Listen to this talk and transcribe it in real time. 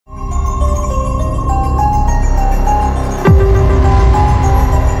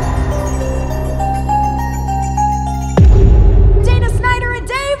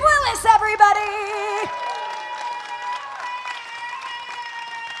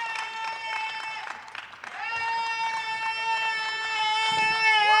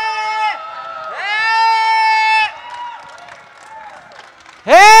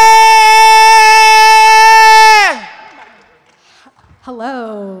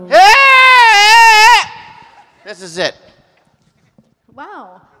Hello. Hey! This is it.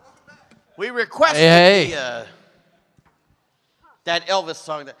 Wow. We requested Hey. that Elvis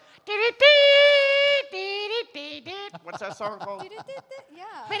song. What's that song called? Yeah.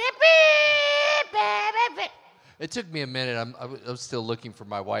 It took me a minute. I was still looking for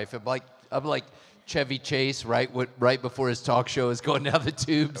my wife. I'm like Chevy Chase, right before his talk show is going down the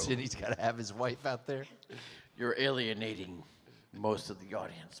tubes, and he's got to have his wife out there. You're alienating most of the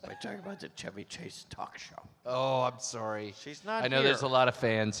audience by talking about the Chevy Chase talk show. Oh, I'm sorry. She's not I know here. there's a lot of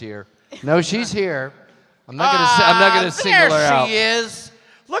fans here. No, she's here. I'm not gonna single her out. There she is.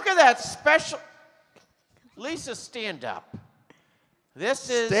 Look at that special. Lisa, stand up. This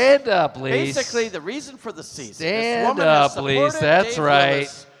is Stand up, Lise. basically the reason for the season. Stand this woman up, has supported Lise. That's Dave right.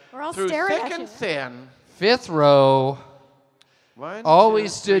 Willis We're all through staring thick at and you. thin. Fifth row. One,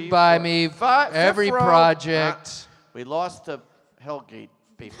 Always 2, stood 3, by 4, me. 5, Every fifth row. project. We lost the Hellgate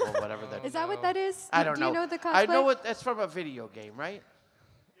people, whatever that Is that what that is? I don't Do know. you know the cosplay? I know what that's from a video game, right?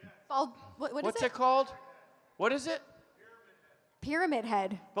 What is What's it? it called? What is it? Pyramid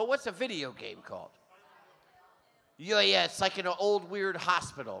Head. But what's a video game called? Yeah, it's like in an old weird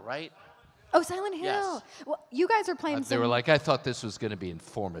hospital, right? Oh, Silent Hill. Yes. Well, you guys are playing They were like, I thought this was going to be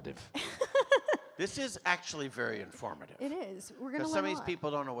informative. This is actually very informative. It is. We're going to Because learn some of a these lot.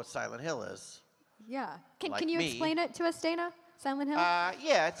 people don't know what Silent Hill is. Yeah. like Can you me. explain it to us, Dana? Silent Hill?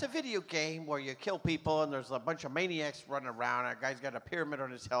 Yeah, it's a video game where you kill people and there's a bunch of maniacs running around. A guy's got a pyramid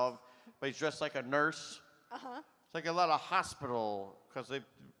on his head, but he's dressed like a nurse. Uh-huh. It's like a lot of hospital, because the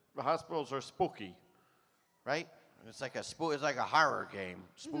hospitals are spooky, right? It's like a horror game,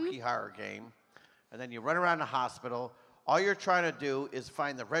 spooky horror game. And then you run around the hospital. All you're trying to do is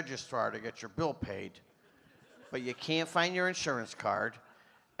find the registrar to get your bill paid, but you can't find your insurance card.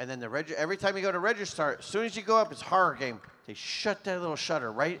 And then every time you go to registrar, as soon as you go up, it's horror game. They shut that little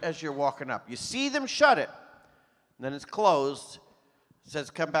shutter right as you're walking up. You see them shut it, and then it's closed. It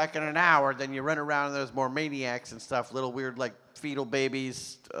says come back in an hour. Then you run around and there's more maniacs and stuff, little weird like fetal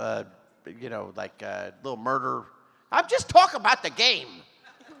babies, like little murder. I'm just talking about the game.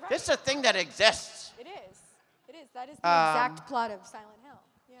 Right. This is a thing that exists. It is. It is. That is the exact plot of Silent Hill.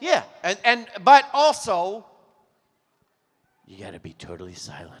 Yeah, but also, you got to be totally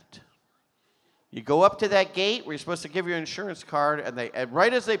silent. You go up to that gate where you're supposed to give your insurance card, and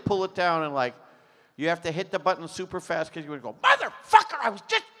right as they pull it down, and like, you have to hit the button super fast because you want to go, motherfucker, I was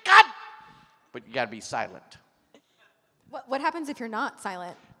just, God! But you got to be silent. What happens if you're not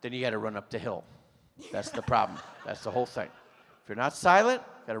silent? Then you got to run up the hill. That's the problem. That's the whole thing. If you're not silent,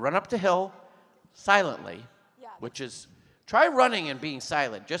 you got to run up the hill silently, which is, try running and being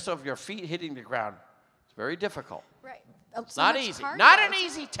silent, just so if your feet hitting the ground. It's very difficult. Right. It's not easy. Not an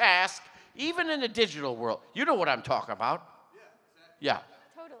easy task, even in the digital world. You know what I'm talking about. Yeah.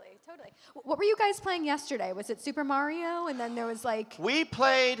 Totally. What were you guys playing yesterday? Was it Super Mario? And then there was like... We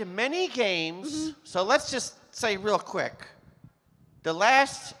played many games. So let's just say real quick. The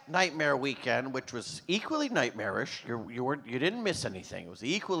last Nightmare weekend, which was equally nightmarish, you didn't miss anything. It was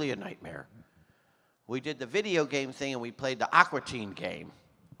equally a nightmare. We did the video game thing, and we played the Aqua Teen game,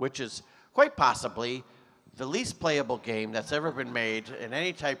 which is quite possibly the least playable game that's ever been made in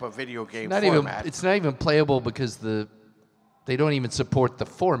any type of video game format. It's not even playable because they don't even support the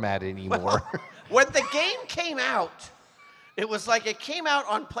format anymore. Well, when the game came out, it was like it came out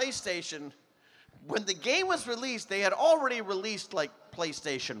on PlayStation. When the game was released, they had already released like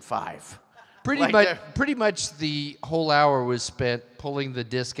PlayStation 5. Pretty much the whole hour was spent pulling the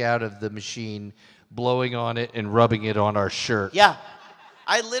disc out of the machine, blowing on it, and rubbing it on our shirt. Yeah.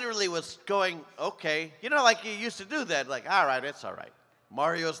 I literally was going, okay. You know, like you used to do that. Like, all right, it's all right.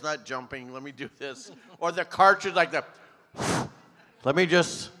 Mario's not jumping. Let me do this. Or the cartridge, like the, let me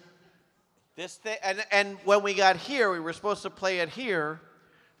just, this thing. And when we got here, we were supposed to play it here.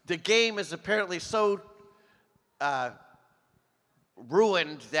 The game is apparently so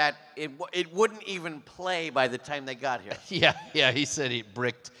ruined that it wouldn't even play by the time they got here. Yeah. He said it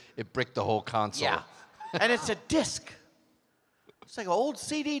bricked the whole console. Yeah. And it's a disc. It's like an old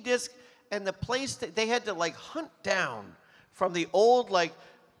CD disc, and the place that they had to like hunt down from the old, like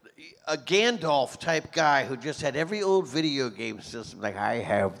a Gandalf type guy who just had every old video game system. Like, I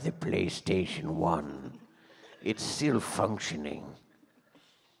have the PlayStation 1. It's still functioning.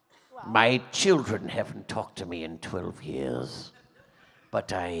 Wow. My children haven't talked to me in 12 years,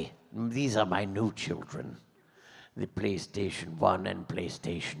 but these are my new children. The PlayStation 1 and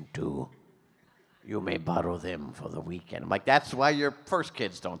PlayStation 2. You may borrow them for the weekend. I'm like, that's why your first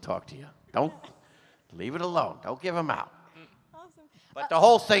kids don't talk to you. Don't leave it alone. Don't give them out. Awesome. But the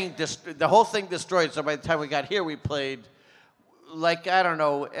whole thing destroyed. So by the time we got here, we played like, I don't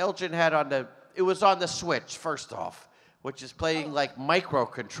know, Elgin had it was on the Switch, first off, which is playing like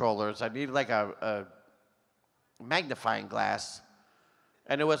microcontrollers. I needed like a magnifying glass.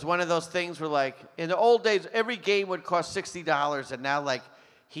 And it was one of those things where, like, in the old days, every game would cost $60, and now, like,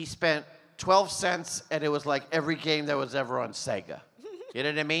 he spent 12 cents, and it was like every game that was ever on Sega. You know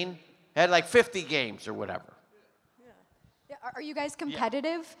what I mean? Had like 50 games or whatever. Yeah, are you guys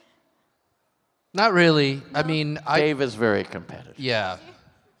competitive? Not really. No? I mean, Dave is very competitive. Yeah.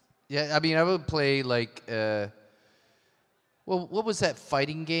 Yeah, I mean, I would play like, well, what was that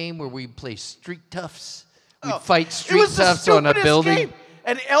fighting game where we play Street Toughs? We'd fight Street Toughs on a building. Game.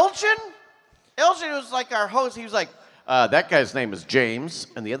 And Elgin was like our host. He was like, that guy's name is James,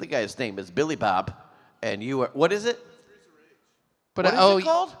 and the other guy's name is Billy Bob, and you are, what is it? But what is it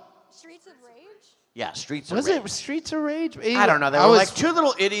called? Streets of Rage? Yeah, Streets of Was Rage. it Streets of Rage? I don't know. They were like two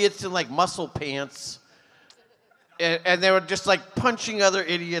little idiots in like muscle pants. And they were just like punching other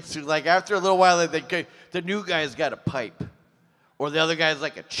idiots who, like, after a little while, the new guy's got a pipe. Or the other guy's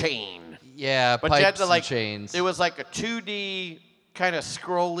like a chain. Yeah, But you had pipes to, like, and chains. It was like a 2D kind of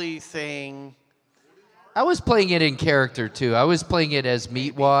scrolly thing. I was playing it in character, too. I was playing it as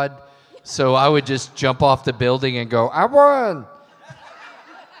Meatwad, so I would just jump off the building and go, I won!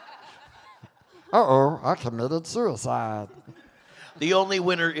 Uh-oh, I committed suicide. The only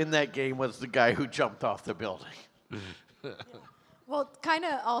winner in that game was the guy who jumped off the building. Well, kind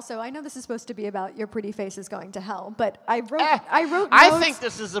of also, I know this is supposed to be about your pretty faces going to hell, but I wrote I notes. think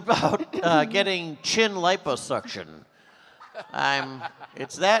this is about getting chin liposuction.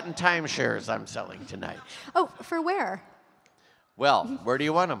 It's that and timeshares I'm selling tonight. Oh, for where? Well, where do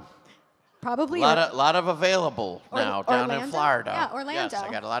you want them? Probably A lot of available now down Orlando? in Florida. Yeah, Orlando. Yes,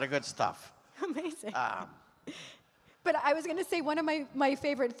 I got a lot of good stuff. Amazing. But I was going to say one of my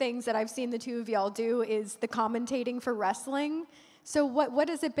favorite things that I've seen the two of y'all do is the commentating for wrestling. So what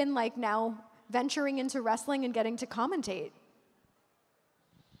has it been like now venturing into wrestling and getting to commentate?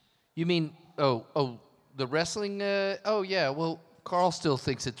 You mean, the wrestling? Oh, yeah, well, Carl still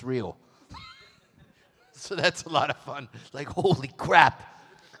thinks it's real. So that's a lot of fun. Like, holy crap.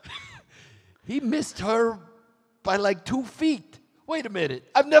 He missed her by like 2 feet. Wait a minute.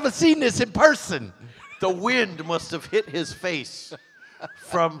 I've never seen this in person. The wind must have hit his face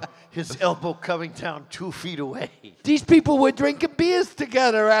from his elbow coming down 2 feet away. These people were drinking beers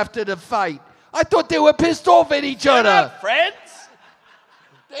together after the fight. I thought they were pissed off at each other. They're not friends?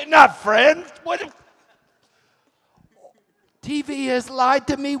 They're not friends. What? TV has lied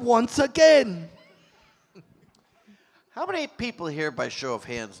to me once again. How many people here, by show of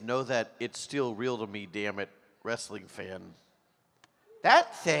hands, know that It's Still Real to Me, damn it, wrestling fan?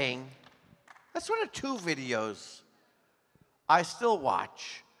 That thing, that's one of two videos I still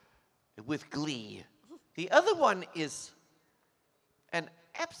watch with glee. The other one is an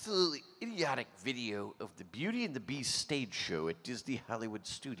absolutely idiotic video of the Beauty and the Beast stage show at Disney Hollywood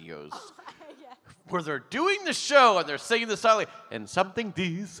Studios. Where they're doing the show and they're singing the song like, and something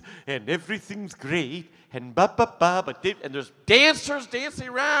this and everything's great and ba ba ba ba and there's dancers dancing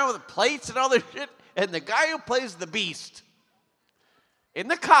around with plates and all this shit, and the guy who plays the Beast in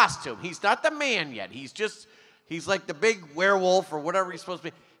the costume, he's not the man yet, he's like the big werewolf or whatever he's supposed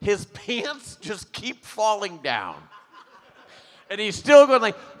to be. His pants just keep falling down. And he's still going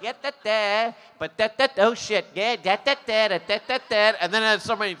like, yeah, da, but that, oh shit, yeah, da, and then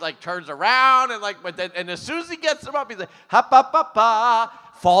somebody like turns around and like, but then, and as soon as he gets him up, he's like, hop, hop, hop,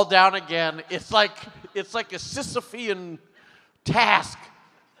 hop, fall down again. It's like a Sisyphean task.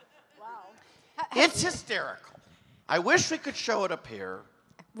 Wow. It's hysterical. I wish we could show it up here.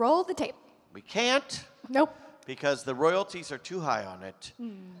 Roll the tape. We can't. Nope. Because the royalties are too high on it.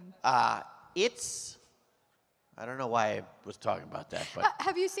 I don't know why I was talking about that, but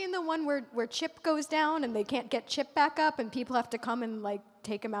Have you seen the one where Chip goes down and they can't get Chip back up and people have to come and like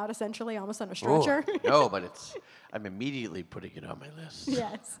take him out essentially almost on a stretcher? No, but I'm immediately putting it on my list.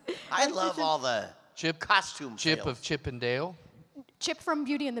 Yes. I love all the costume Chip fails. of Chip and Dale. Chip from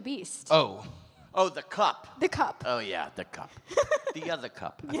Beauty and the Beast. Oh, Oh, the cup. The cup. Oh yeah, the cup. The other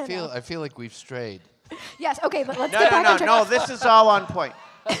cup. You know. I feel like we've strayed. Yes, okay, but let's get back on track. No, this is all on point.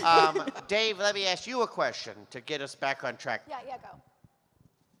 Dave, let me ask you a question to get us back on track. Yeah,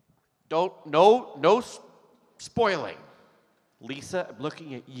 go. No spoiling. Lisa, I'm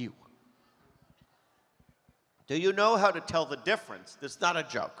looking at you. Do you know how to tell the difference? This is not a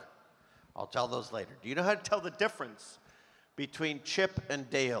joke. I'll tell those later. Do you know how to tell the difference between Chip and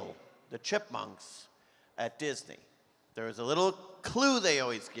Dale, the chipmunks at Disney? There is a little clue they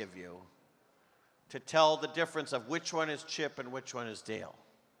always give you to tell the difference of which one is Chip and which one is Dale.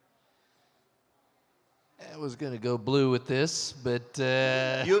 I was gonna go blue with this, but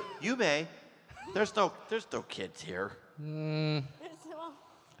You may. There's no kids here.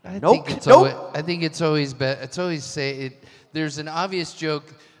 I Nope. think it's Nope. always, I think it's always there's an obvious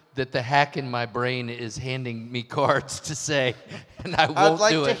joke that the hack in my brain is handing me cards to say, and I won't I'd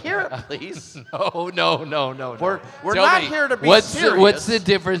like do to it. hear it, please. No. We're Tell not me, here to be what's serious. what's the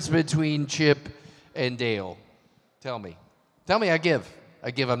difference between Chip and Dale? Tell me. I give.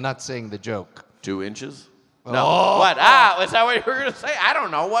 I'm not saying the joke. 2 inches? Oh. No. What? Ah, is that what you were going to say? I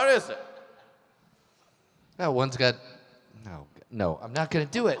don't know. What is it? No, one's got. No, I'm not going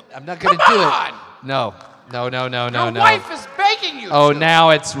to do it. I'm not going to do it. No. Your wife is begging you Oh, to.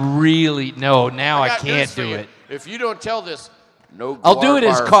 now it's really Now I got can't news for do you. it. If you don't tell this, no. I'll do it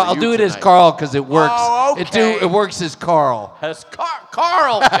as Carl. Carl. I'll do it as Carl because it works. Oh, okay. It works as Carl. As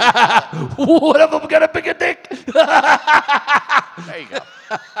Carl. One of them got a bigger dick. There you go.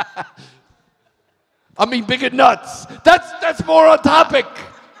 I mean, bigger nuts. That's more on topic.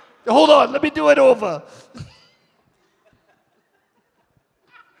 Hold on, let me do it over.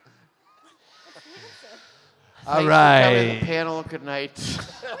 All Thanks for coming to right. the panel. Good night.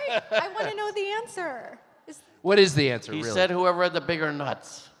 Wait, I want to know the answer. What is the answer, He really? said whoever had the bigger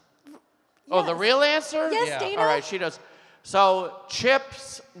nuts. Oh, the Yes. real answer? Yes, Yeah. Dana. All right, she knows. So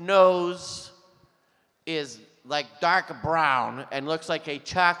Chip's nose is like dark brown and looks like a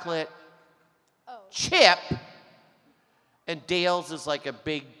chocolate chip. And Dale's is like a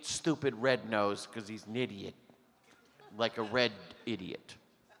big, stupid red nose because he's an idiot. Like a red idiot.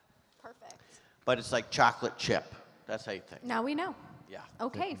 Perfect. But it's like chocolate chip. That's how you think. Now we know. Yeah.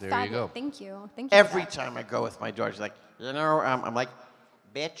 Okay, There you fabulous. go. Thank you. Thank you. for Every that. time I go with my daughter, she's like, I'm like,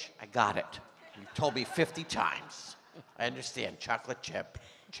 bitch, I got it. You told me 50 times. I understand. Chocolate chip.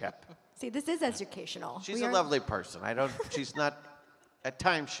 See, this is educational. She's We a are- lovely person. She's not, at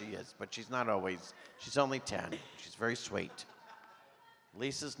times she is, but she's not always. She's only 10. She's very sweet.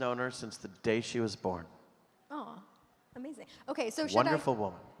 Lisa's known her since the day she was born. Oh, amazing. Okay, so Wonderful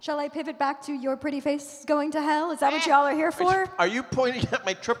woman. Shall I pivot back to your pretty face going to hell? Is that what y'all are here for? Are you pointing at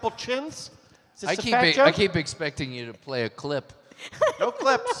my triple chins? Is this I a fat joke? keep expecting you to play a clip. No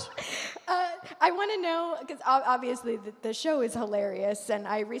clips. I want to know, because obviously the show is hilarious, and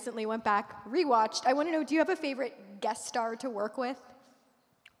I recently went back, rewatched. I want to know, do you have a favorite guest star to work with?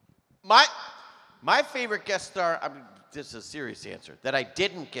 My favorite guest star, I mean, this is a serious answer, that I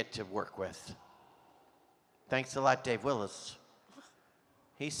didn't get to work with. Thanks a lot, Dave Willis.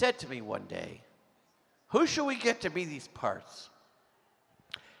 He said to me one day, who should we get to be these parts?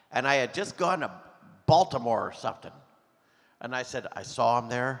 And I had just gone to Baltimore or something. And I said, I saw him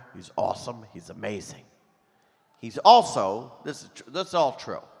there. He's awesome. He's amazing. He's also, this is all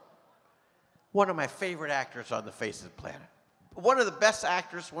true, one of my favorite actors on the face of the planet. One of the best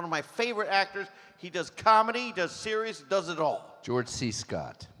actors, one of my favorite actors. He does comedy, he does series, he does it all. George C.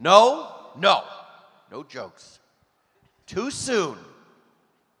 Scott. No jokes. Too soon.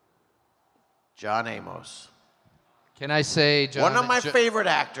 John Amos. Can I say John? One of my favorite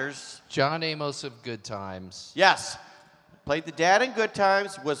actors. John Amos of Good Times. Yes. Played the dad in Good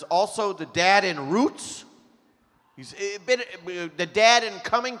Times, was also the dad in Roots. He's been the dad in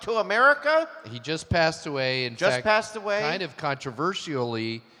Coming to America. He just passed away. In fact, Passed away. Kind of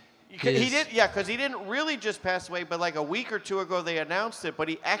controversially. He did, yeah, because he didn't really just pass away, but like a week or two ago they announced it, but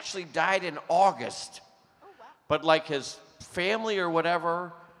he actually died in August. Oh, wow. But like his family or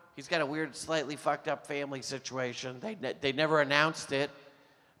whatever, he's got a weird, slightly fucked up family situation. They never announced it.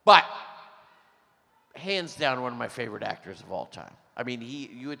 But hands down, one of my favorite actors of all time. I mean,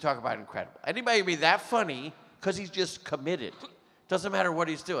 you would talk about incredible. Anybody can be that funny because he's just committed. Doesn't matter what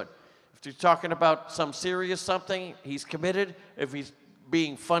he's doing. If you're talking about some serious something, he's committed. If he's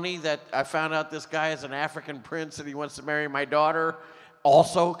being funny that I found out this guy is an African prince and he wants to marry my daughter,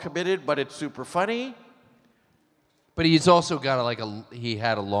 also committed, but it's super funny. But he's also got he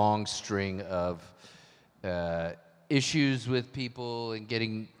had a long string of issues with people and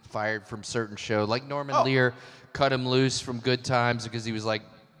getting fired from certain shows. Like Norman Lear cut him loose from Good Times because he was like,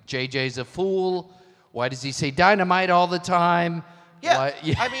 JJ's a fool. Why does he say dynamite all the time? Yeah,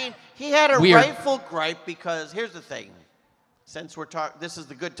 I mean, he had a rightful gripe because here's the thing. Since we're talking, this is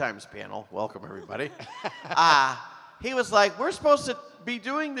the Good Times panel. Welcome, everybody. He was like, we're supposed to be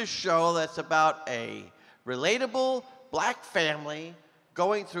doing this show that's about a relatable black family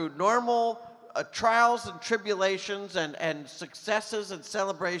going through normal trials and tribulations and successes and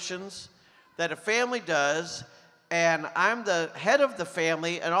celebrations that a family does. And I'm the head of the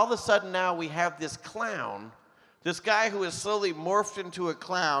family, and all of a sudden now we have this clown This guy who is slowly morphed into a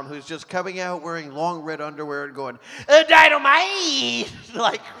clown who's just coming out wearing long red underwear and going, dynamite!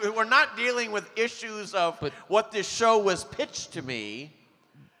 Like, we're not dealing with issues of what this show was pitched to me.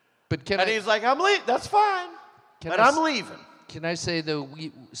 But he's like, I'm leaving. That's fine. I'm leaving. Can I say, though,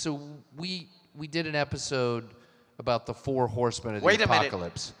 we did an episode about the 4 horsemen of the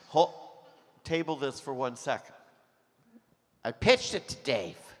apocalypse. Wait a minute. Table this for 1 second. I pitched it to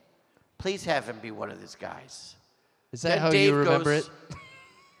Dave. Please have him be one of these guys. Is that how you remember it?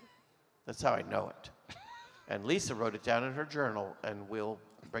 That's how I know it. And Lisa wrote it down in her journal, and we'll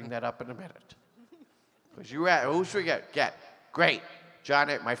bring that up in a minute. Because who should we get? Great. John,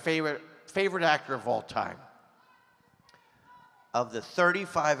 my favorite actor of all time. Of the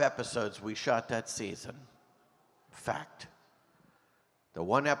 35 episodes we shot that season, fact, the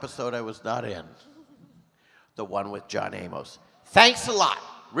one episode I was not in, the one with John Amos. Thanks a lot.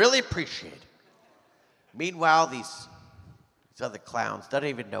 Really appreciate it. Meanwhile, these other clowns didn't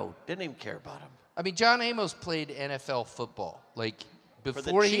even care about him. I mean, John Amos played NFL football. Like,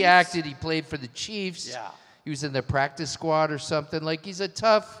 before he acted, he played for the Chiefs. Yeah. He was in the practice squad or something. Like, he's a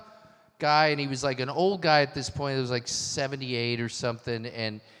tough guy, and he was like an old guy at this point. It was like 78 or something,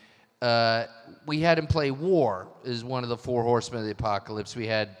 and we had him play War as one of the 4 horsemen of the apocalypse. We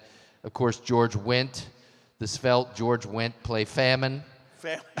had, of course, George Wendt, the svelte George Wendt, play Famine.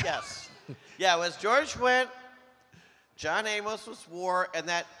 Yes. Yeah, it was George Wendt, John Amos was War, and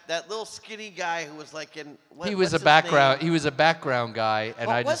that little skinny guy who was like in... He was a background guy, and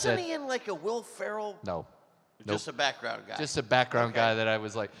I just said... Wasn't he in like a Will Ferrell? No. Just a background guy. Just a background guy that I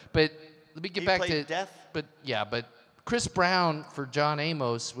was like... But let me get back to... Death? But Chris Brown for John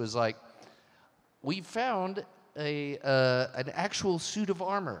Amos was like, we found an actual suit of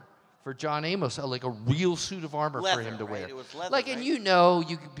armor for John Amos, like a real suit of armor for him to wear. It was leather, like, and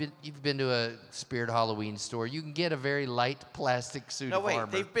you've been to a Spirit Halloween store. You can get a very light plastic suit of armor. No,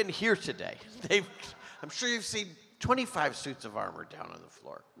 wait, they've been here today. I'm sure you've seen 25 suits of armor down on the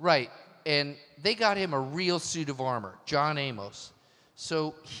floor. Right, and they got him a real suit of armor, John Amos.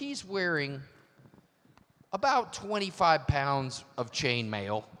 So he's wearing about 25 pounds of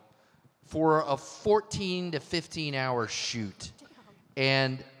chainmail for a 14 to 15 hour shoot.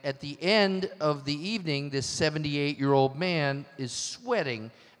 And at the end of the evening, this 78-year-old man is sweating,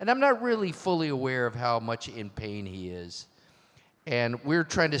 and I'm not really fully aware of how much in pain he is. And we're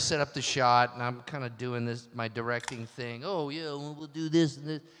trying to set up the shot, and I'm kind of doing this, my directing thing. Oh, yeah, we'll do this and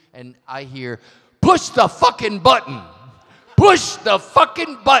this. And I hear, push the fucking button. Push the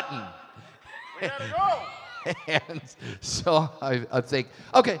fucking button. We gotta go. And so I think,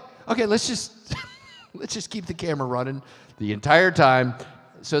 okay, let's just keep the camera running the entire time.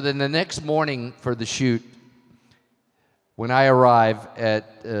 So then the next morning for the shoot, when I arrive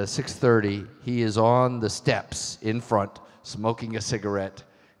at 6:30, he is on the steps in front, smoking a cigarette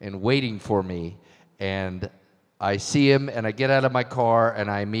and waiting for me. And I see him, and I get out of my car, and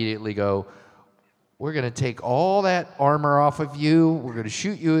I immediately go, we're going to take all that armor off of you. We're going to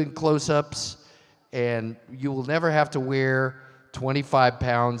shoot you in close-ups, and you will never have to wear 25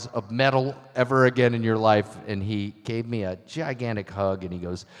 pounds of metal ever again in your life. And he gave me a gigantic hug, and he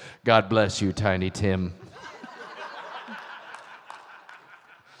goes, God bless you, Tiny Tim.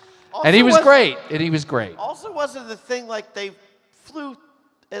 And he was great. Also, wasn't the thing like they flew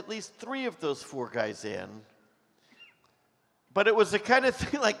at least 3 of those 4 guys in? But it was the kind of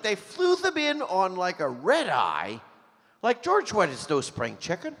thing like they flew them in on like a red eye. Like George Wendt is no spring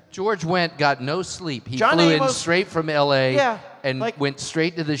chicken. George Wendt got no sleep. He John flew Amos, in straight from L.A. And like, went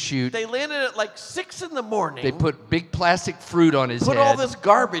straight to the shoot. They landed at like 6 in the morning. They put big plastic fruit on his head. Put all this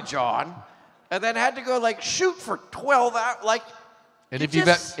garbage on, and then had to go like shoot for 12 hours. Like, and if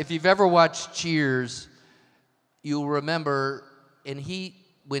you've ever watched Cheers, you'll remember. And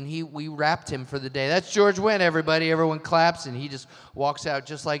we wrapped him for the day. That's George Wendt, everybody. Everyone claps, and he just walks out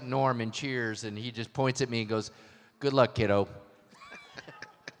just like Norm in Cheers, and he just points at me and goes, good luck, kiddo.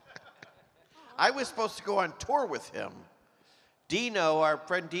 I was supposed to go on tour with him. Dino, our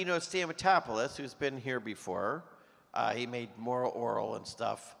friend Dino Stamatopoulos, who's been here before, he made Moral Oral and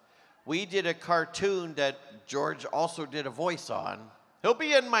stuff. We did a cartoon that George also did a voice on. He'll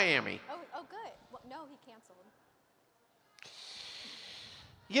be in Miami. Oh, good. Well, no, he canceled.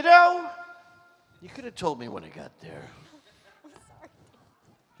 You know, you could have told me when I got there. I'm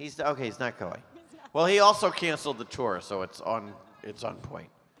sorry. He's not going. Well, he also canceled the tour, so it's on point.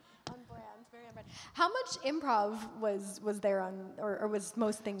 On brand, very on brand. How much improv was there on, or was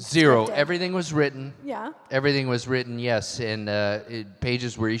most things 0. scripted? Everything was written. Yeah. Everything was written, yes, and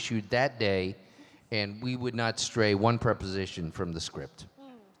pages were issued that day, and we would not stray one preposition from the script.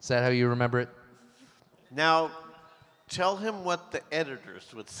 Is that how you remember it? Now, Tell him what the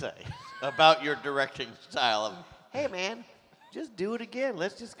editors would say about your directing style. Of, hey, man, just do it again.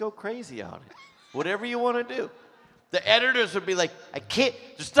 Let's just go crazy on it. Whatever you want to do. The editors would be like, I can't,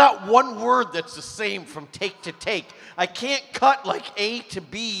 there's not one word that's the same from take to take. I can't cut like A to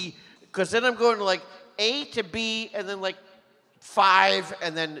B, because then I'm going to like A to B, and then like 5,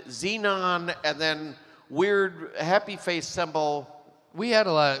 and then xenon, and then weird happy face symbol. We had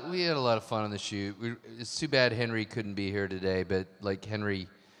a lot of fun on the shoot. It's too bad Henry couldn't be here today, but like Henry,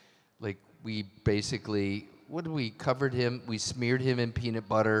 like we basically, we covered him, we smeared him in peanut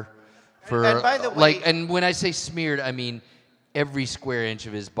butter for, and by the way, and when I say smeared, I mean every square inch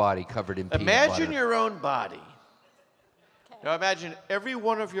of his body covered in peanut butter. Imagine your own body. Okay. Now imagine every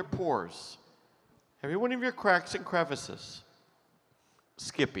one of your pores, every one of your cracks and crevices.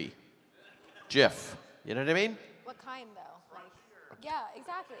 Skippy, Jif, you know what I mean? What kind though? Yeah,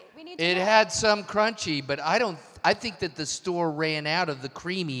 exactly. We need. It had some crunchy, but I think that the store ran out of the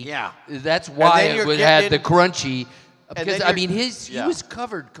creamy. Yeah. That's why it had the crunchy. Because I mean, he was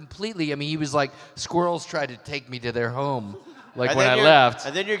covered completely. I mean, he was like squirrels tried to take me to their home, like when I left.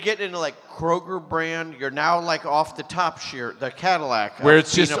 And then you're getting into like Kroger brand. You're now like off the top shear, the Cadillac, where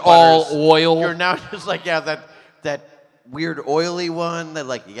it's just all oil. You're now just like that weird oily one that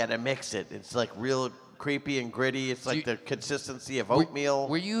like you got to mix it. It's like real creepy and gritty. It's like the consistency of oatmeal.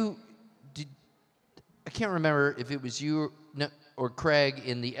 I can't remember if it was you or Craig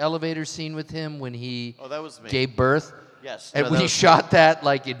in the elevator scene with him when he that was me. Gave birth. Yes. And we shot that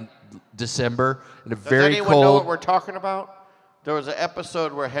like in December in a very cold. Does anyone know what we're talking about? There was an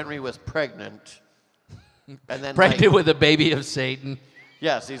episode where Henry was pregnant. And then pregnant with a baby of Satan.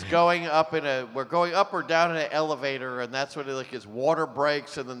 Yes, he's going up we're going up or down in an elevator, and that's when his water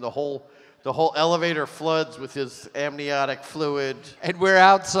breaks, and then the whole elevator floods with his amniotic fluid. And we're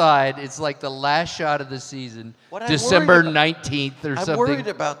outside. It's like the last shot of the season, December 19th or something. I'm worried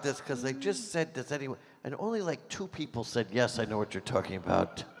about this because they just said, does anyone, and only like 2 people said, yes, I know what you're talking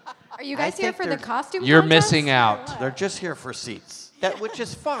about. Are you guys here for the costume You're contest? missing out. They're just here for seats, which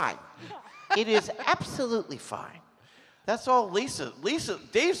is fine. It is absolutely fine. That's all Lisa,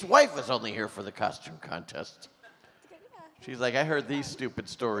 Dave's wife is only here for the costume contest. She's like, I heard these stupid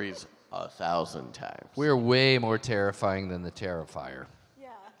stories 1,000 times. We're way more terrifying than the Terrifier. Yeah.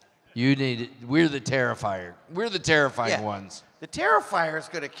 We're the Terrifier. We're the terrifying ones. The Terrifier is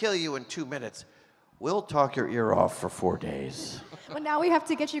going to kill you in 2 minutes. We'll talk your ear off for 4 days. Well, now we have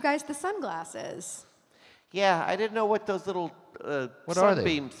to get you guys the sunglasses. Yeah, I didn't know what those little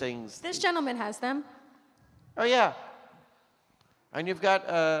sunbeam things. This gentleman has them. Oh, yeah. And you've got...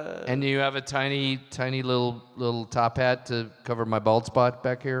 and you have a tiny little top hat to cover my bald spot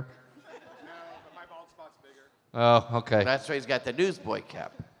back here? My bald spot's bigger. Oh, okay. That's why he's got the newsboy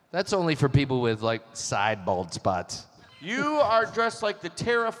cap. That's only for people with, like, side bald spots. You are dressed like the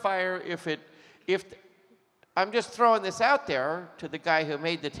Terrifier if I'm just throwing this out there to the guy who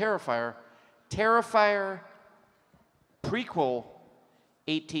made the Terrifier. Terrifier prequel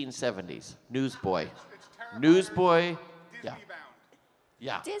 1870s. Newsboy. Newsboy. Yeah.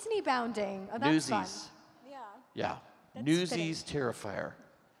 Yeah. Disney bounding. Oh, that's Newsies. fun. Yeah. Yeah. That's Newsies Terrifier.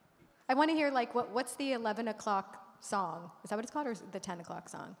 I want to hear, like, what's the 11 o'clock song? Is that what it's called, or is it the 10 o'clock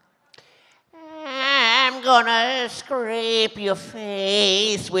song? I'm gonna scrape your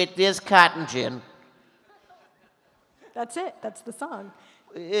face with this cotton gin. That's it. That's the song.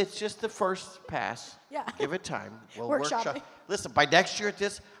 It's just the first pass. Yeah. Give it time. We'll Workshop. workshop. Listen, by next year at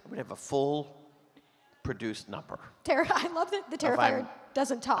this, I'm gonna have a full produced number. I love that the Terrifier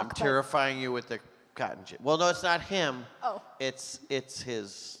doesn't talk. I'm terrifying you with the cotton gin. Well, no, it's not him. Oh. It's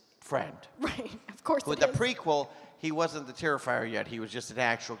his friend. Right. Of course With it the is. prequel, he wasn't the Terrifier yet. He was just an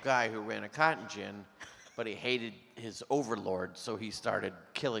actual guy who ran a cotton gin, but he hated his overlord, so he started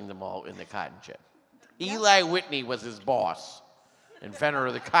killing them all in the cotton gin. Eli Whitney was his boss, inventor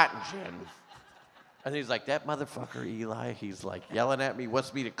of the cotton gin. And he's like, that motherfucker, Eli, he's like yelling at me,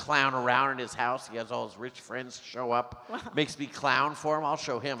 wants me to clown around in his house. He has all his rich friends show up, makes me clown for him. I'll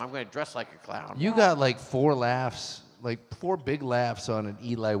show him. I'm going to dress like a clown. You got like 4 laughs, like 4 big laughs on an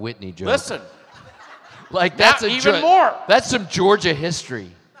Eli Whitney joke. Listen. Like that's even more. That's some Georgia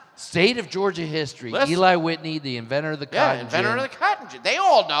history. State of Georgia history. Listen. Eli Whitney, the inventor of the cotton gin. Inventor of the cotton gin. They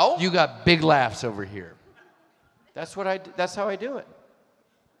all know. You got big laughs over here. That's how I do it.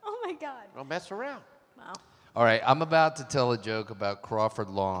 Oh my God. Don't mess around. Wow. All right, I'm about to tell a joke about Crawford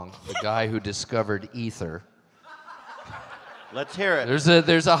Long, the guy who discovered ether. Let's hear it.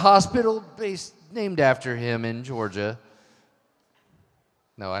 There's a hospital named after him in Georgia.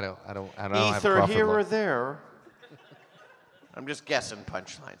 No, I don't have Ether Crawford here Long. or there. I'm just guessing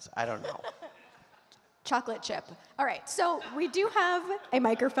punchlines. I don't know. chocolate chip. All right, so we do have a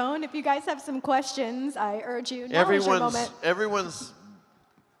microphone. If you guys have some questions, I urge you. Now is your moment. Everyone's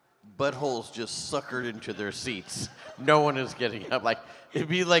buttholes just suckered into their seats. No one is getting up. Like it'd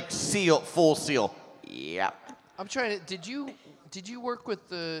be like full seal. Yeah. I'm trying to. Did you work with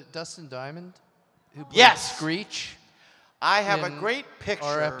Dustin Diamond? Who played Yes. Screech. I have a in great picture.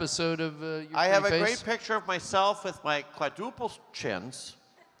 Our episode of Your I have a Pretty great Face? picture of myself with my quadruple chins.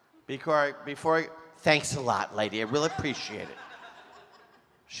 Before I thanks a lot, lady. I really appreciate it.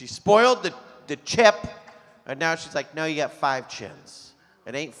 She spoiled the chip, and now she's like, no, you got 5 chins.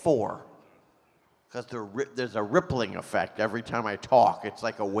 It ain't 4. Because there's a rippling effect every time I talk. It's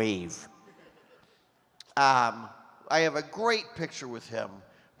like a wave. I have a great picture with him.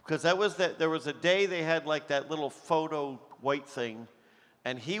 Because there was a day they had like that little photo white thing.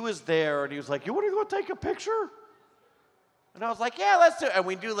 And he was there, and he was like, you want to go take a picture? And I was like, yeah, let's do it. And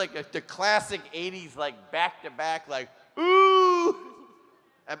we do like the classic 80s, like back-to-back, like, ooh.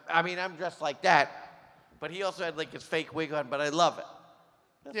 I mean, I'm dressed like that. But he also had like his fake wig on, but I love it.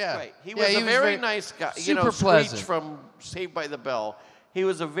 That's great. He was a very nice guy. You know, super Screech from Saved by the Bell. He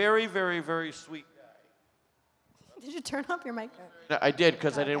was a very, very, very sweet guy. Did you turn off your mic? No, I did,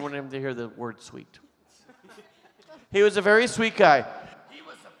 because I didn't want him to hear the word sweet. He was a very sweet guy. He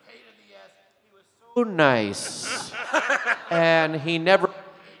was a pain in the ass. He was so nice. And he never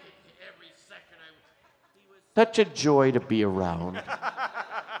every second. He was such a joy to be around.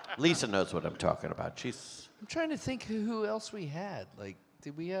 Lisa knows what I'm talking about. I'm trying to think who else we had. Like,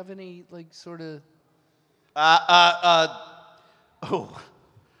 did we have any like sort of?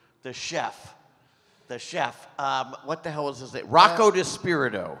 The chef. The chef. What the hell was his name? Rocco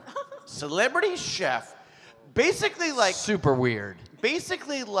DiSpirito. Celebrity chef. Basically like Super weird.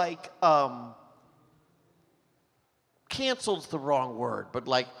 Basically like canceled's the wrong word, but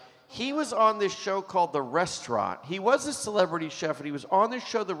like he was on this show called The Restaurant. He was a celebrity chef, and he was on this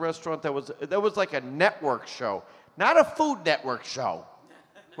show, The Restaurant, that was like a network show, not a Food Network show.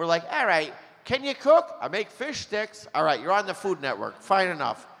 We're like, all right, can you cook? I make fish sticks. All right, you're on the Food Network. Fine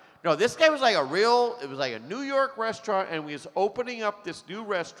enough. No, this guy was like it was like a New York restaurant, and we was opening up this new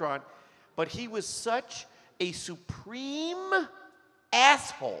restaurant, but he was such a supreme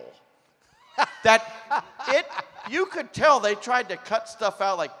asshole that you could tell they tried to cut stuff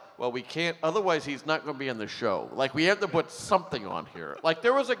out like, well, we can't, otherwise he's not going to be on the show. Like, we have to put something on here. Like,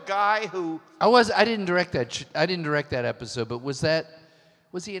 there was a guy who... I didn't direct that episode, but was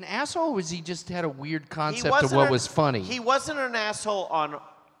he an asshole, or was he just had a weird concept of what was funny? He wasn't an asshole on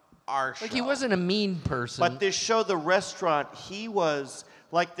our show. Like, he wasn't a mean person. But this show, The Restaurant, he was...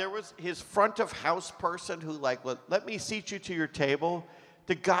 Like, there was his front of house person who, like, let me seat you to your table.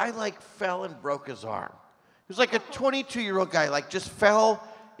 The guy, like, fell and broke his arm. He was like a 22-year-old guy, like, just fell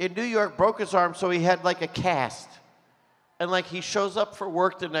in New York, broke his arm, so he had, like, a cast. And, like, he shows up for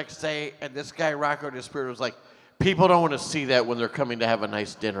work the next day, and this guy, Rocco DiSpirito, was like, people don't want to see that when they're coming to have a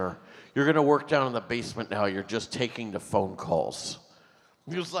nice dinner. You're going to work down in the basement now. You're just taking the phone calls.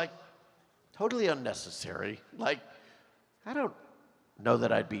 He was like, totally unnecessary. Like, I don't know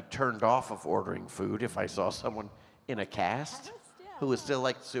that I'd be turned off of ordering food if I saw someone in a cast who was still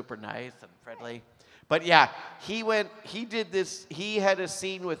like super nice and friendly. But yeah, he did this, he had a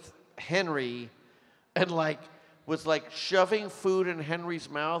scene with Henry and like was like shoving food in Henry's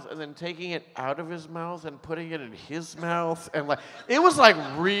mouth and then taking it out of his mouth and putting it in his mouth, and like it was like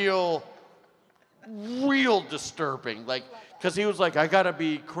real disturbing. Like, because he was like, I gotta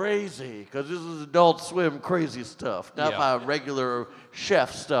be crazy, because this is Adult Swim crazy stuff, not my regular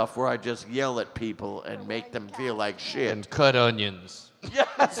chef stuff where I just yell at people and make them feel like shit. And cut onions.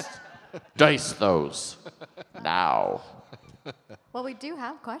 Yes. Dice those. Now. Well, we do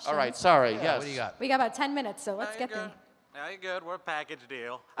have questions. All right, sorry, yes. What do you got? We got about 10 minutes, so let's get them. Now you're good. We're a package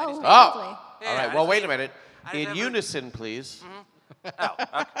deal. Oh, Oh, lovely. all right, well, wait a minute. In unison, please.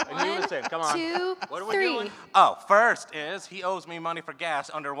 In unison, come on. 2, What are we 3. doing? Oh, first is he owes me money for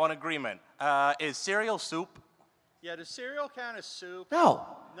gas under one agreement. Is cereal soup? Yeah, does cereal count as soup? No.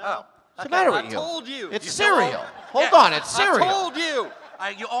 Oh. What's the matter with I you? told you. It's You cereal. told- Hold Yeah, on, it's cereal. I told you.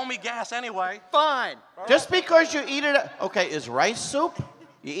 You owe me gas anyway. Fine. Just because you eat it, okay, is rice soup?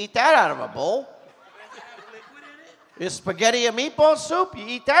 You eat that out of a bowl. Is spaghetti and meatball soup? You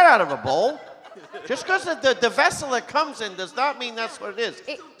eat that out of a bowl. Just because the vessel it comes in does not mean that's what it is.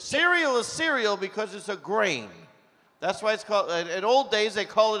 Cereal is cereal because it's a grain. That's why it's called, in old days they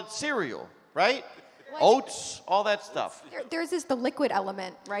call it cereal, right? Oats, all that stuff. Theirs is the liquid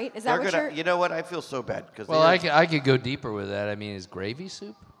element, right? Is that what you're... You know what? I feel so bad because Well, I could go deeper with that. I mean, is gravy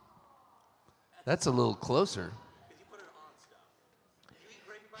soup? That's a little closer.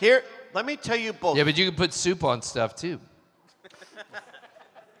 here Let me tell you both. Yeah, but you can put soup on stuff too.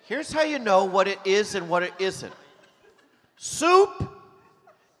 Here's how you know what it is and what it isn't. Soup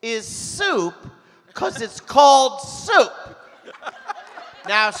is soup because it's called soup.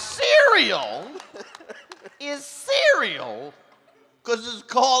 Now, cereal is cereal because it's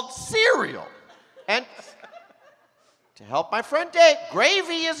called cereal. And to help my friend Dave,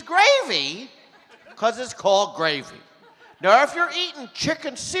 gravy is gravy because it's called gravy. Now, if you're eating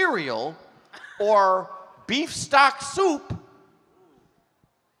chicken cereal or beef stock soup,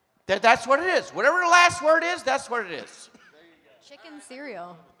 that's what it is. Whatever the last word is, that's what it is. Chicken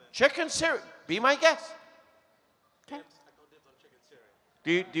cereal. Chicken cereal. Be my guest. Okay.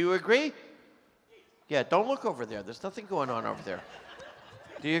 Do you agree? Yeah, don't look over there. There's nothing going on over there.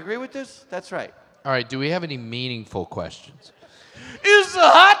 Do you agree with this? That's right. All right, do we have any meaningful questions? Is a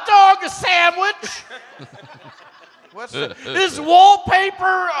hot dog a sandwich? Is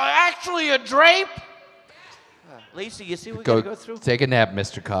wallpaper actually a drape? Lisa, you see what we gotta go through? Take a nap,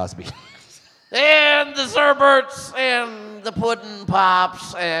 Mr. Cosby. And the Zerberts, and the pudding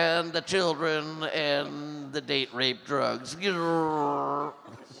pops, and the children, and the date rape drugs.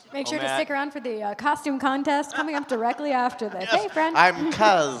 Make sure to stick around for the costume contest coming up directly after this. Hey, friend. I'm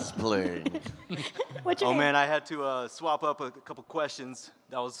cosplaying. What's your Oh name? man, I had to swap up a couple questions.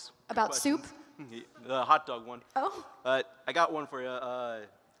 That was About questions. soup? The hot dog one. Oh. I got one for you.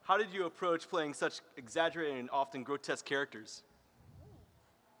 How did you approach playing such exaggerated and often grotesque characters?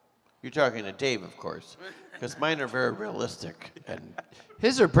 You're talking to Dave, of course, because mine are very realistic. And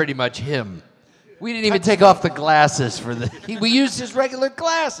his are pretty much him. We didn't even take off the glasses for the. We used his regular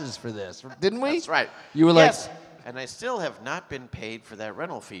glasses for this, didn't we? That's right. You were yes. like, And I still have not been paid for that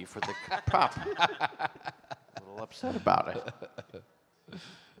rental fee for the prop. A little upset about it.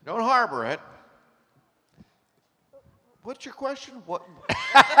 Don't harbor it. What's your question? What?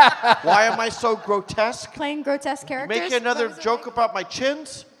 Why am I so grotesque? Playing grotesque characters? Make another What was it joke like? about my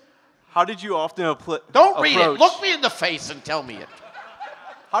chins? How did you often Don't read it. Look me in the face and tell me it.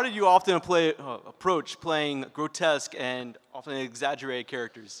 How did you often approach playing grotesque and often exaggerated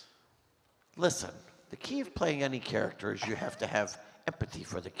characters? Listen, the key of playing any character is you have to have empathy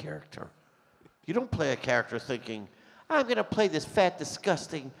for the character. You don't play a character thinking, I'm going to play this fat,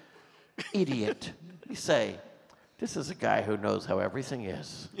 disgusting idiot. You say, this is a guy who knows how everything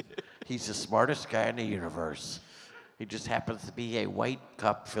is. He's the smartest guy in the universe. He just happens to be a white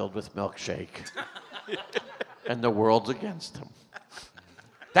cup filled with milkshake. And the world's against him.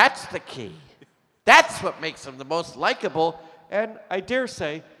 That's the key. That's what makes him the most likable, and I dare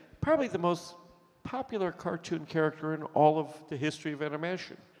say, probably the most popular cartoon character in all of the history of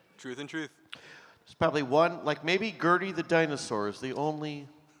animation. Truth and truth. There's probably one, like maybe Gertie the dinosaur is the only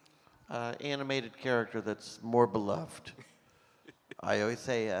animated character that's more beloved. I always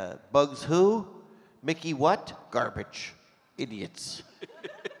say, Bugs who? Mickey what? Garbage. Idiots.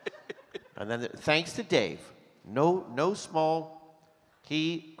 And then thanks to Dave, no small,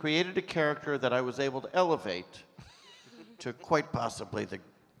 he created a character that I was able to elevate to quite possibly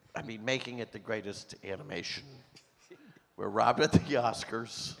making it the greatest animation. We're robbed at the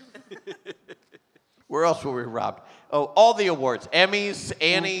Oscars. Where else were we robbed? Oh, all the awards. Emmys,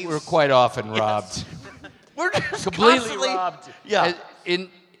 Annies. we're quite often robbed. We're just Completely constantly robbed. Yeah.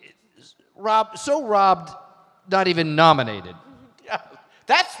 Robbed, not even nominated. Yeah.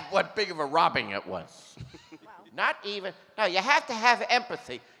 That's what big of a robbing it was. Not even. No, you have to have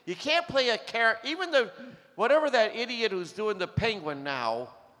empathy. You can't play a character, even whatever that idiot who's doing the penguin now.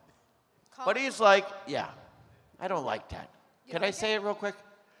 But he's like, yeah, I don't like that. Can I say it real quick?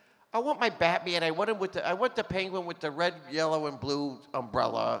 I want my Batman. I want the penguin with the red, yellow, and blue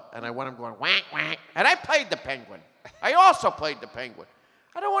umbrella, and I want him going whack whack. And I played the penguin. I also played the penguin.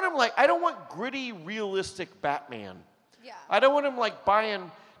 I don't want him I don't want gritty, realistic Batman. Yeah. I don't want him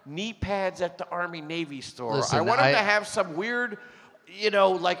buying knee pads at the Army Navy store. Listen, I want him to have some weird,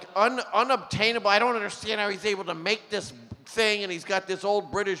 unobtainable. I don't understand how he's able to make this thing, and he's got this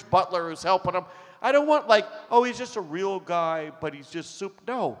old British butler who's helping him. I don't want he's just a real guy, but he's just soup.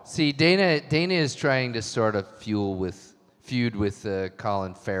 No. See, Dana is trying to sort of feud with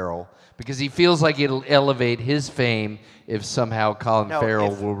Colin Farrell because he feels like it'll elevate his fame if somehow Colin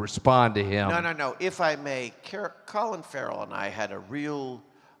Farrell will respond to him. No. If I may, Colin Farrell and I had a real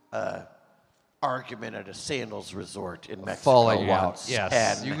argument at a sandals resort in Mexico. Falling once, out.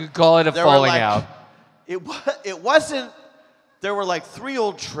 Yes. and You could call it a falling out. It wasn't. There were 3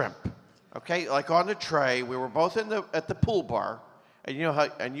 old shrimp. Okay, on the tray. We were both at the pool bar, and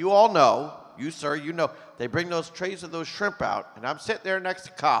you all know, you sir, they bring those trays of those shrimp out, and I'm sitting there next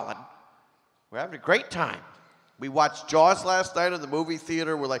to Colin. We're having a great time. We watched Jaws last night in the movie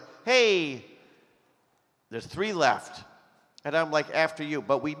theater. We're like, hey, there's 3 left. And I'm like, after you.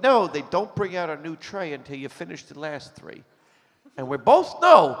 But we know they don't bring out a new tray until you finish the last 3. And we both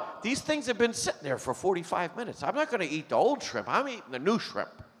know these things have been sitting there for 45 minutes. I'm not going to eat the old shrimp. I'm eating the new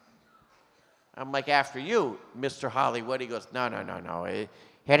shrimp. I'm like, after you, Mr. Hollywood. He goes, no.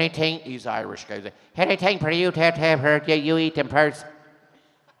 Anything, he's Irish guy. Anything for you to have her, you eat them first.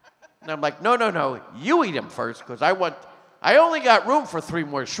 And I'm like, no, you eat them first, because I only got room for 3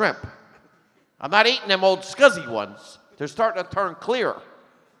 more shrimp. I'm not eating them old scuzzy ones. They're starting to turn clear.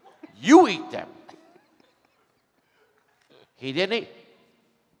 You eat them. He didn't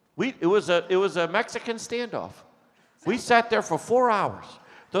eat. It was a Mexican standoff. We sat there for 4 hours.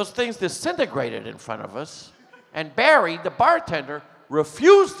 Those things disintegrated in front of us, and Barry, the bartender,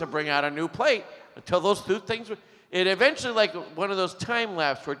 refused to bring out a new plate until those 2 things were. It eventually, like one of those time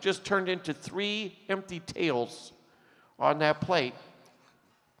lapse where it just turned into 3 empty tails on that plate.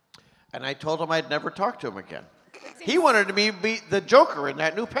 And I told him I'd never talk to him again. He wanted to be the Joker in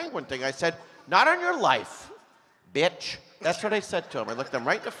that new Penguin thing. I said, not on your life, bitch. That's what I said to him. I looked him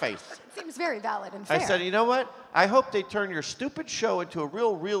right in the face. Seems very valid and fair. I said, you know what? I hope they turn your stupid show into a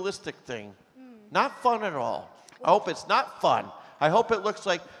real realistic thing. Not fun at all. I hope it's not fun. I hope it looks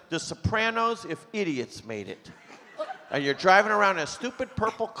like The Sopranos if idiots made it. And you're driving around in a stupid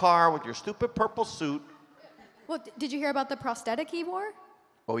purple car with your stupid purple suit. Well, did you hear about the prosthetic he wore?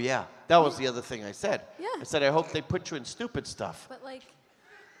 Oh, yeah. That was the other thing I said. Yeah. I said, I hope they put you in stupid stuff. But like...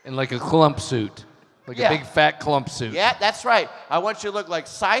 In like a clump suit. Like a big fat clump suit. Yeah, that's right. I want you to look like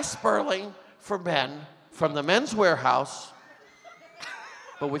Cy Sperling for men from the Men's Warehouse,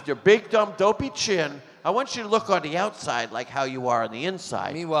 but with your big, dumb, dopey chin. I want you to look on the outside like how you are on the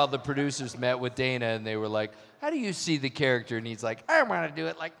inside. Meanwhile, the producers met with Dana and they were like, how do you see the character? And he's like, I want to do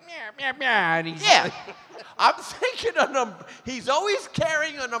it like, meow, meow, meow. And he's Yeah. like, I'm thinking he's always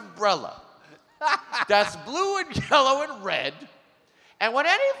carrying an umbrella that's blue and yellow and red. And when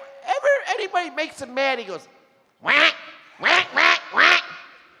anybody makes him mad, he goes, whack, whack, whack, whack.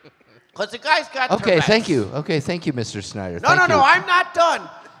 Because the guy's got Tourette's. thank you, Mr. Snyder. No, I'm not done.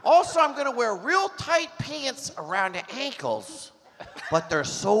 Also, I'm going to wear real tight pants around the ankles, but they're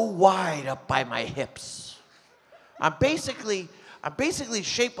so wide up by my hips. I'm basically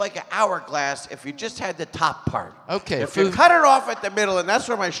shaped like an hourglass if you just had the top part. Okay. If you cut it off at the middle, and that's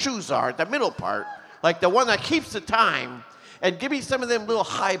where my shoes are, the middle part, like the one that keeps the time, and give me some of them little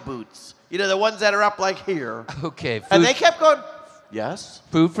high boots. You know, the ones that are up like here. Okay. And they kept going, yes?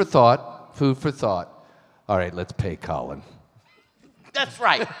 Food for thought. All right, let's pay Colin. That's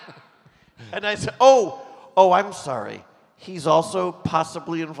right. And I said, oh, I'm sorry. He's also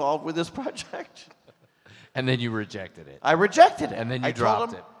possibly involved with this project. And then you rejected it. I rejected it. And then you I dropped told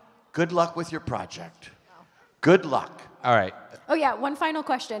him, it. Good luck with your project. Good luck. All right. Oh, yeah, one final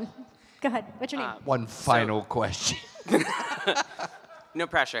question. Go ahead. What's your name? One final question. No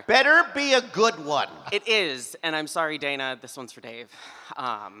pressure. Better be a good one. It is, and I'm sorry, Dana. This one's for Dave.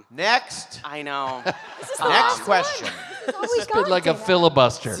 Next. I know. Next question. Always Been like a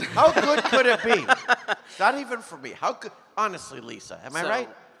filibuster. How good could it be? Not even for me. How good? Honestly, Lisa, am I right?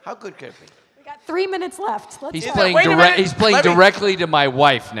 How good could it be? We got 3 minutes left. Let's He's go. playing, Wait a minute. he's playing Let me- directly to my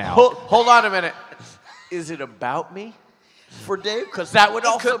wife now. Hold on a minute. Is it about me for Dave? Because that would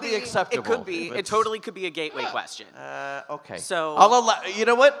also be acceptable. It could be. if It it's- totally could be a gateway question. Okay. So- I'll allow. You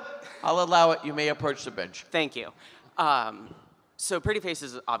know what? I'll allow it. You may approach the bench. Thank you. So Pretty Face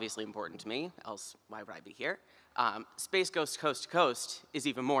is obviously important to me, else why would I be here? Space Ghost Coast to Coast is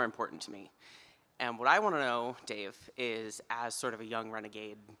even more important to me. And what I want to know, Dave, is as sort of a young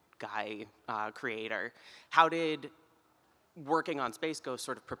renegade guy, creator, how did working on Space Ghost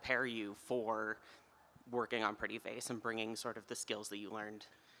sort of prepare you for working on Pretty Face and bringing sort of the skills that you learned?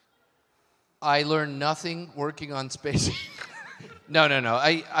 I learned nothing working on space. No.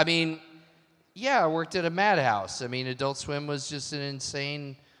 I mean, yeah, I worked at a madhouse. I mean, Adult Swim was just an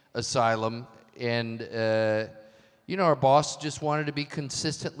insane asylum. And, our boss just wanted to be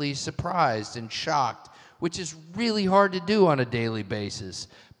consistently surprised and shocked, which is really hard to do on a daily basis.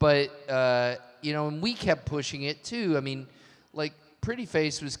 But, and we kept pushing it too. I mean, like, Pretty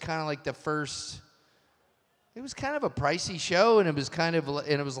Face was kind of like the first... It was kind of a pricey show, and it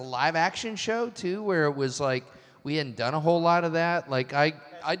was a live action show too, where it was like we hadn't done a whole lot of that. Like I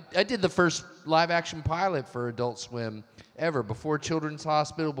did the first live action pilot for Adult Swim ever, before Children's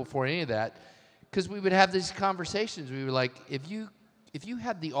Hospital, before any of that, because we would have these conversations. We were like, if you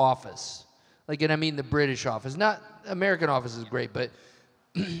had The Office, like, and I mean the British Office, not American Office is great, but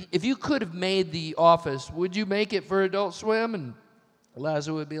if you could have made The Office, would you make it for Adult Swim? And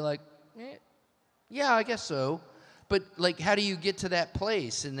Lazo would be like, yeah, I guess so. But like, how do you get to that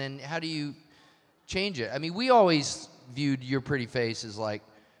place, and then how do you change it? I mean, we always viewed Your Pretty Face as like,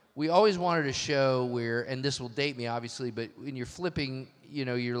 we always wanted a show where, and this will date me obviously, but when you're flipping, you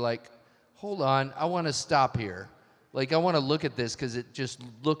know, you're like, hold on, I want to stop here. Like, I want to look at this because it just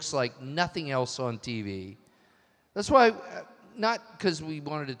looks like nothing else on TV. That's why, not because we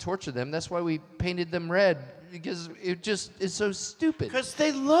wanted to torture them, that's why we painted them red, because it just is so stupid. Because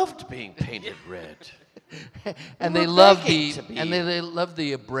they loved being painted red. And they loved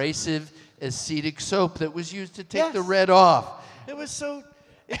the abrasive acetic soap that was used to take the red off. It was so,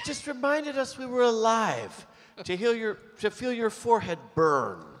 it just reminded us we were alive, to feel your forehead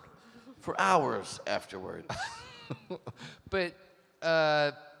burn for hours afterwards. But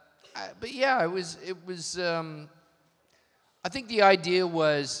yeah, it was. I think the idea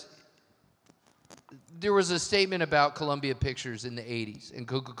was, there was a statement about Columbia Pictures in the 80s, and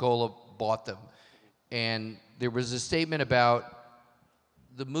Coca-Cola bought them. And there was a statement about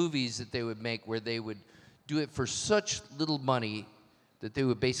the movies that they would make where they would do it for such little money that they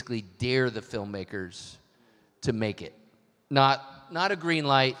would basically dare the filmmakers to make it. Not a green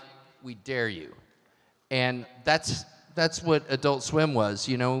light, we dare you. And that's what Adult Swim was.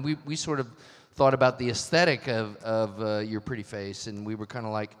 You know, we sort of thought about the aesthetic of Your Pretty Face, and we were kind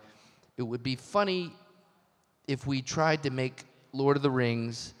of like, it would be funny if we tried to make Lord of the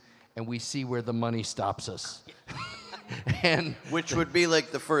Rings and we see where the money stops us. And which would be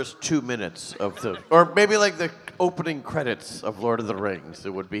like the first 2 minutes of the, or maybe like the opening credits of Lord of the Rings.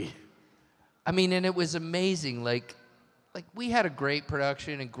 It would be. I mean, and it was amazing. Like we had a great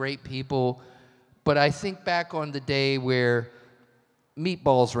production and great people, but I think back on the day where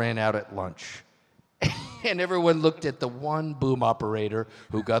meatballs ran out at lunch. And everyone looked at the one boom operator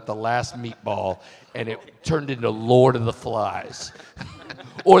who got the last meatball, and it turned into Lord of the Flies.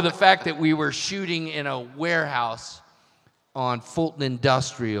 Or the fact that we were shooting in a warehouse on Fulton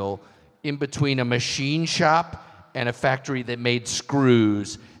Industrial in between a machine shop and a factory that made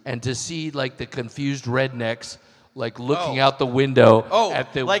screws, and to see like the confused rednecks like looking out the window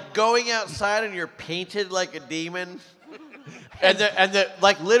at the, like going outside and you're painted like a demon. and the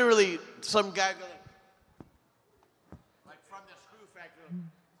like literally some guy goes like from the screw factory.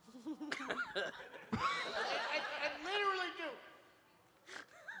 I literally do.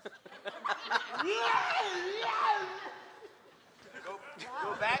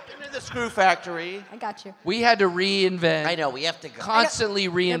 Go back into the screw factory. I got you. we had to reinvent. I know, we have to go. Constantly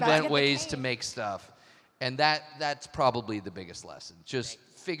about to get reinvent the ways cane. to make stuff. And that's probably the biggest lesson. Just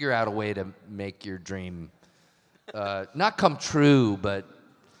figure out a way to make your dream not come true, but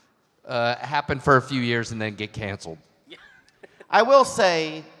happen for a few years and then get canceled. I will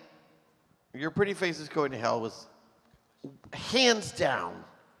say, Your Pretty Face is Going to Hell was hands down,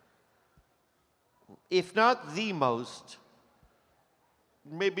 if not the most,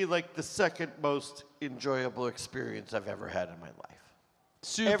 maybe like the second most enjoyable experience I've ever had in my life.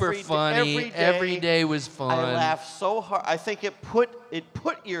 Super funny. Every day was fun. I laughed so hard. I think it put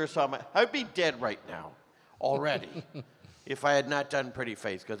years on my. I'd be dead right now, already, if I had not done Pretty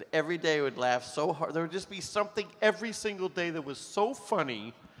Face. Because every day I would laugh so hard. There would just be something every single day that was so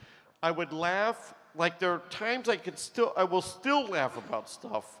funny. I would laugh like there are times I will still laugh about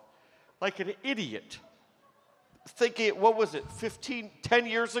stuff, like an idiot. Thinking, what was it, 10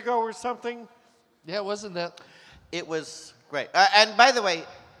 years ago or something? Yeah, wasn't that? It was great. And by the way,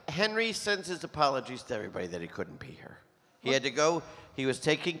 Henry sends his apologies to everybody that he couldn't be here. He had to go. He was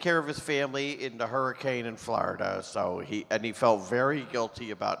taking care of his family in the hurricane in Florida, so he felt very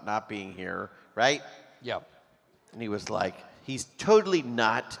guilty about not being here, right? Yeah. And he was like, he's totally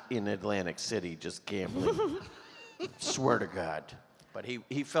not in Atlantic City just gambling. Swear to God. But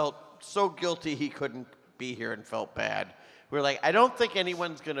he felt so guilty he couldn't be here and felt bad. We're like, I don't think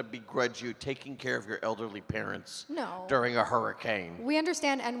anyone's going to begrudge you taking care of your elderly parents during a hurricane. We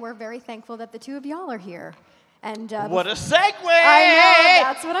understand, and we're very thankful that the two of y'all are here. And what a segue! I know,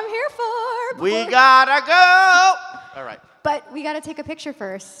 that's what I'm here for. We gotta go! All right. But we gotta take a picture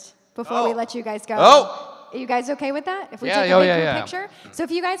first before we let you guys go. Oh! Are you guys okay with that? If we Yeah, take a big group yeah. picture? So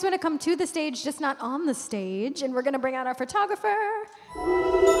if you guys want to come to the stage, just not on the stage, and we're gonna bring out our photographer.